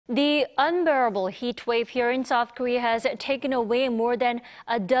The unbearable heat wave here in South Korea has taken away more than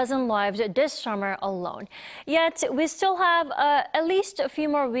a dozen lives this summer alone. Yet we still have at least a few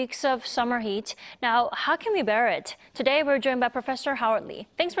more weeks of summer heat. Now, how can we bear it? Today, we're joined by Professor Howard Lee.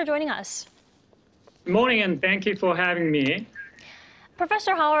 Thanks for joining us. Good morning, and thank you for having me.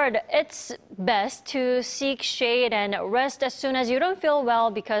 Professor Howard, it's best to seek shade and rest as soon as you don't feel well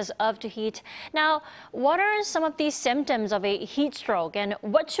because of the heat. Now, what are some of these symptoms of a heat stroke, and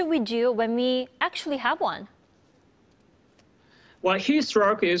what should we do when we actually have one? Well, heat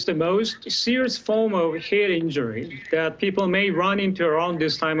stroke is the most serious form of heat injury that people may run into around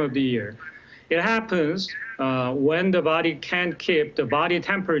this time of the year. It happens when the body can't keep the body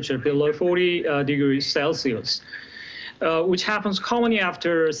temperature below 40 degrees Celsius. Which happens commonly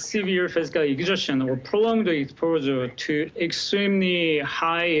after severe physical exertion or prolonged exposure to extremely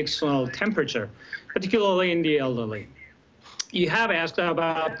high external temperature, particularly in the elderly. You have asked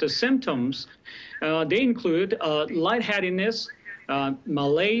about the symptoms. They include lightheadedness,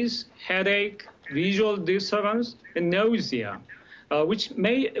 malaise, headache, visual disturbance, and nausea, which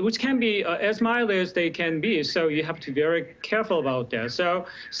can be as mild as they can be. So you have to be very careful about that. So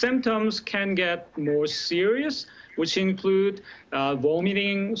symptoms can get more serious, which include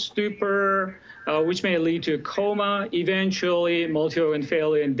vomiting, stupor, which may lead to coma, eventually multi-organ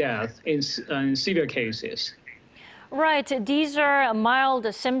failure and death in severe cases. Right. These are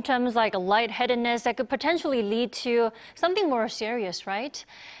mild symptoms like lightheadedness that could potentially lead to something more serious, right?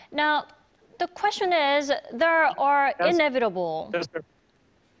 Now, the question is, there are inevitable. That's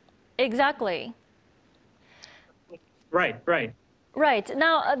Exactly. Right. Right.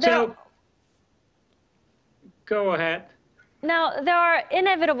 Now, Go ahead. Now, there are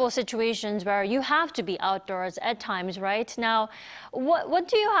inevitable situations where you have to be outdoors at times, right? Now, what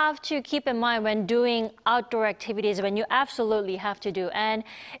do you have to keep in mind when doing outdoor activities when you absolutely have to do? And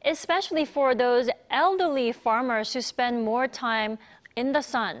especially for those elderly farmers who spend more time in the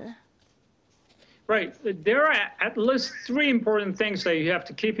sun. Right. There are at least three important things that you have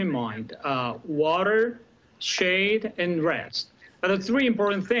to keep in mind. Water, shade, and rest are the three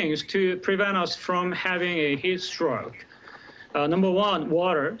important things to prevent us from having a heat stroke. Number one,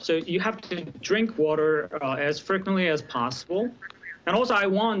 water. So you have to drink water as frequently as possible. And also I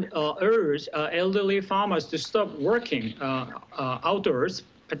want urge elderly farmers to stop working outdoors,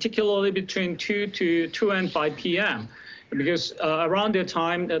 particularly between 2 and 5 p.m. Because around that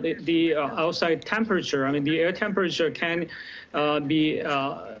time, the outside temperature, the air temperature can be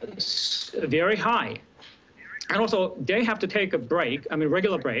very high. And also, they have to take a break,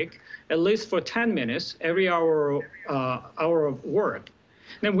 regular break, at least for 10 minutes every hour of work.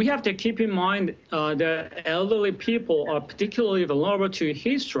 Then we have to keep in mind that elderly people are particularly vulnerable to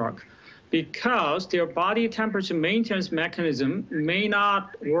heat stroke because their body temperature maintenance mechanism may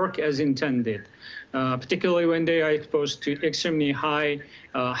not work as intended, particularly when they are exposed to extremely high,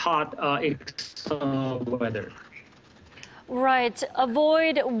 hot external weather. Right.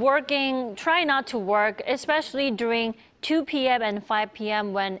 Avoid working, try not to work, especially during 2 p.m. and 5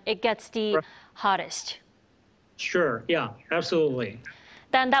 p.m. when it gets the hottest. Sure. Yeah, absolutely.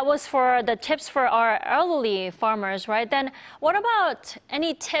 Then that was for the tips for our elderly farmers, right? Then what about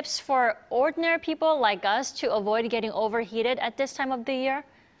any tips for ordinary people like us to avoid getting overheated at this time of the year?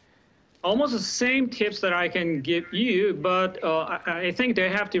 Almost the same tips that I can give you, but I think they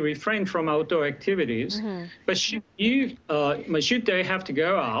have to refrain from outdoor activities. Mm-hmm. But should they have to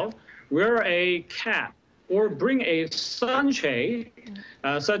go out, wear a cap or bring a sunshade,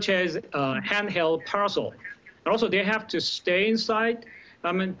 such as a handheld parasol. And also, they have to stay inside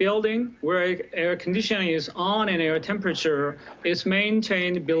building where air conditioning is on and air temperature is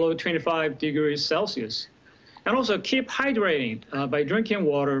maintained below 25 degrees Celsius. And also keep hydrating by drinking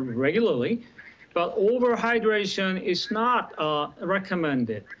water regularly, but overhydration is not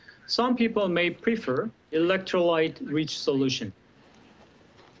recommended. Some people may prefer electrolyte-rich solution.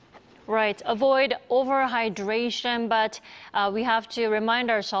 Right, avoid overhydration, but we have to remind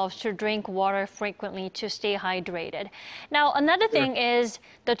ourselves to drink water frequently to stay hydrated. Now, another thing is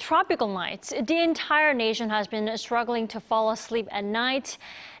the tropical nights. The entire nation has been struggling to fall asleep at night.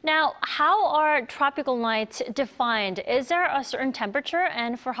 Now, how are tropical nights defined? Is there a certain temperature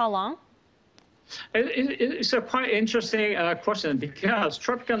and for how long? It's a quite interesting question because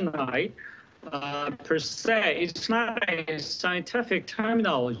tropical night per se, it's not a scientific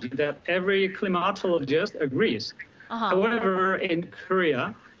terminology that every climatologist agrees. However, in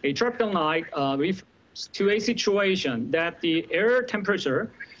Korea, a tropical night refers to a situation that the air temperature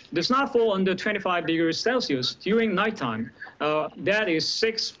does not fall under 25 degrees Celsius during nighttime. That is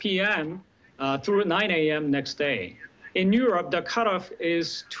 6 p.m. Through 9 a.m. next day. In Europe, the cutoff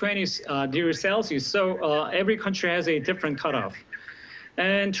is 20 degrees Celsius, so every country has a different cutoff.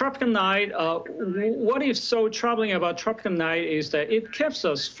 And tropical night, what is so troubling about tropical night is that it keeps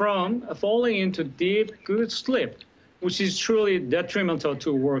us from falling into deep, good sleep, which is truly detrimental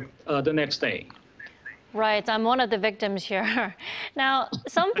to work the next day. Right, I'm one of the victims here. Now,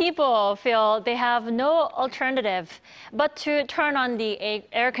 some people feel they have no alternative but to turn on the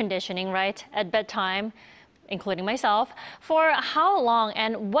air conditioning, right, at bedtime, including myself. For how long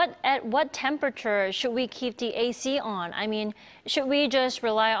and at what temperature should we keep the AC on? I mean, should we just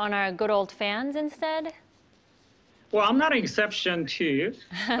rely on our good old fans instead? Well, I'm not an exception to,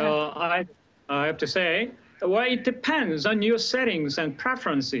 I have to say. Well, it depends on your settings and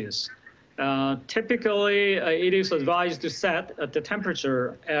preferences. Typically, it is advised to set the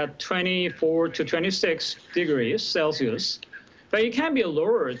temperature at 24 to 26 degrees Celsius, but it can be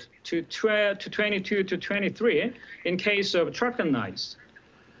lowered to 22 to 23 in case of tropical nights.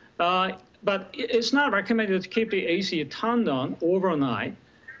 But it's not recommended to keep the AC turned on overnight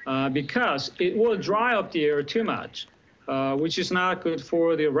because it will dry up the air too much, which is not good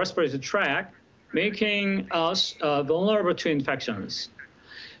for the respiratory tract, making us vulnerable to infections.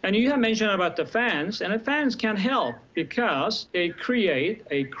 And you have mentioned about the fans, and the fans can help because they create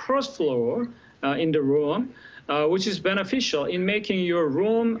a cross flow in the room, which is beneficial in making your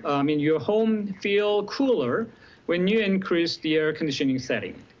room, your home feel cooler when you increase the air conditioning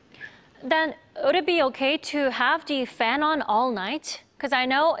setting. Then would it be okay to have the fan on all night? Because I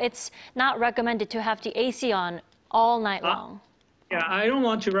know it's not recommended to have the AC on all night long. Yeah, I don't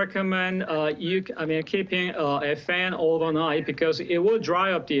want to recommend keeping a fan overnight because it will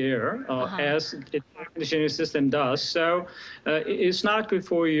dry up the air as the air conditioning system does. So it's not good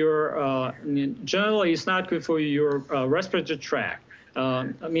for your, generally it's not good for your respiratory tract.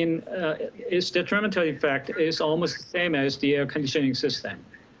 Its detrimental effect is almost the same as the air conditioning system.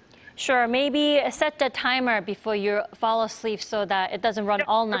 Sure, maybe set the timer before you fall asleep so that it doesn't run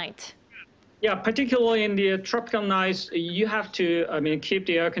all night. Yeah, particularly in the tropical nights, you have to, keep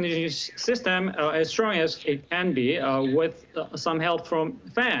the air conditioning system as strong as it can be with some help from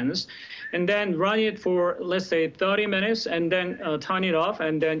fans, and then run it for, let's say, 30 minutes, and then turn it off,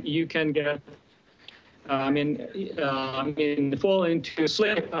 and then you can get, fall into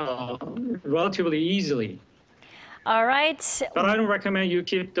sleep relatively easily. All right. But I don't recommend you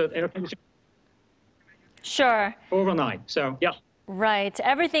keep the air conditioning overnight. So, yeah. Right.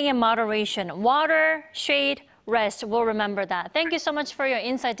 Everything in moderation. Water, shade, rest. We'll remember that. Thank you so much for your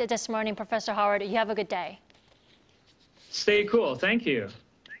insight this morning, Professor Howard. You have a good day. Stay cool. Thank you.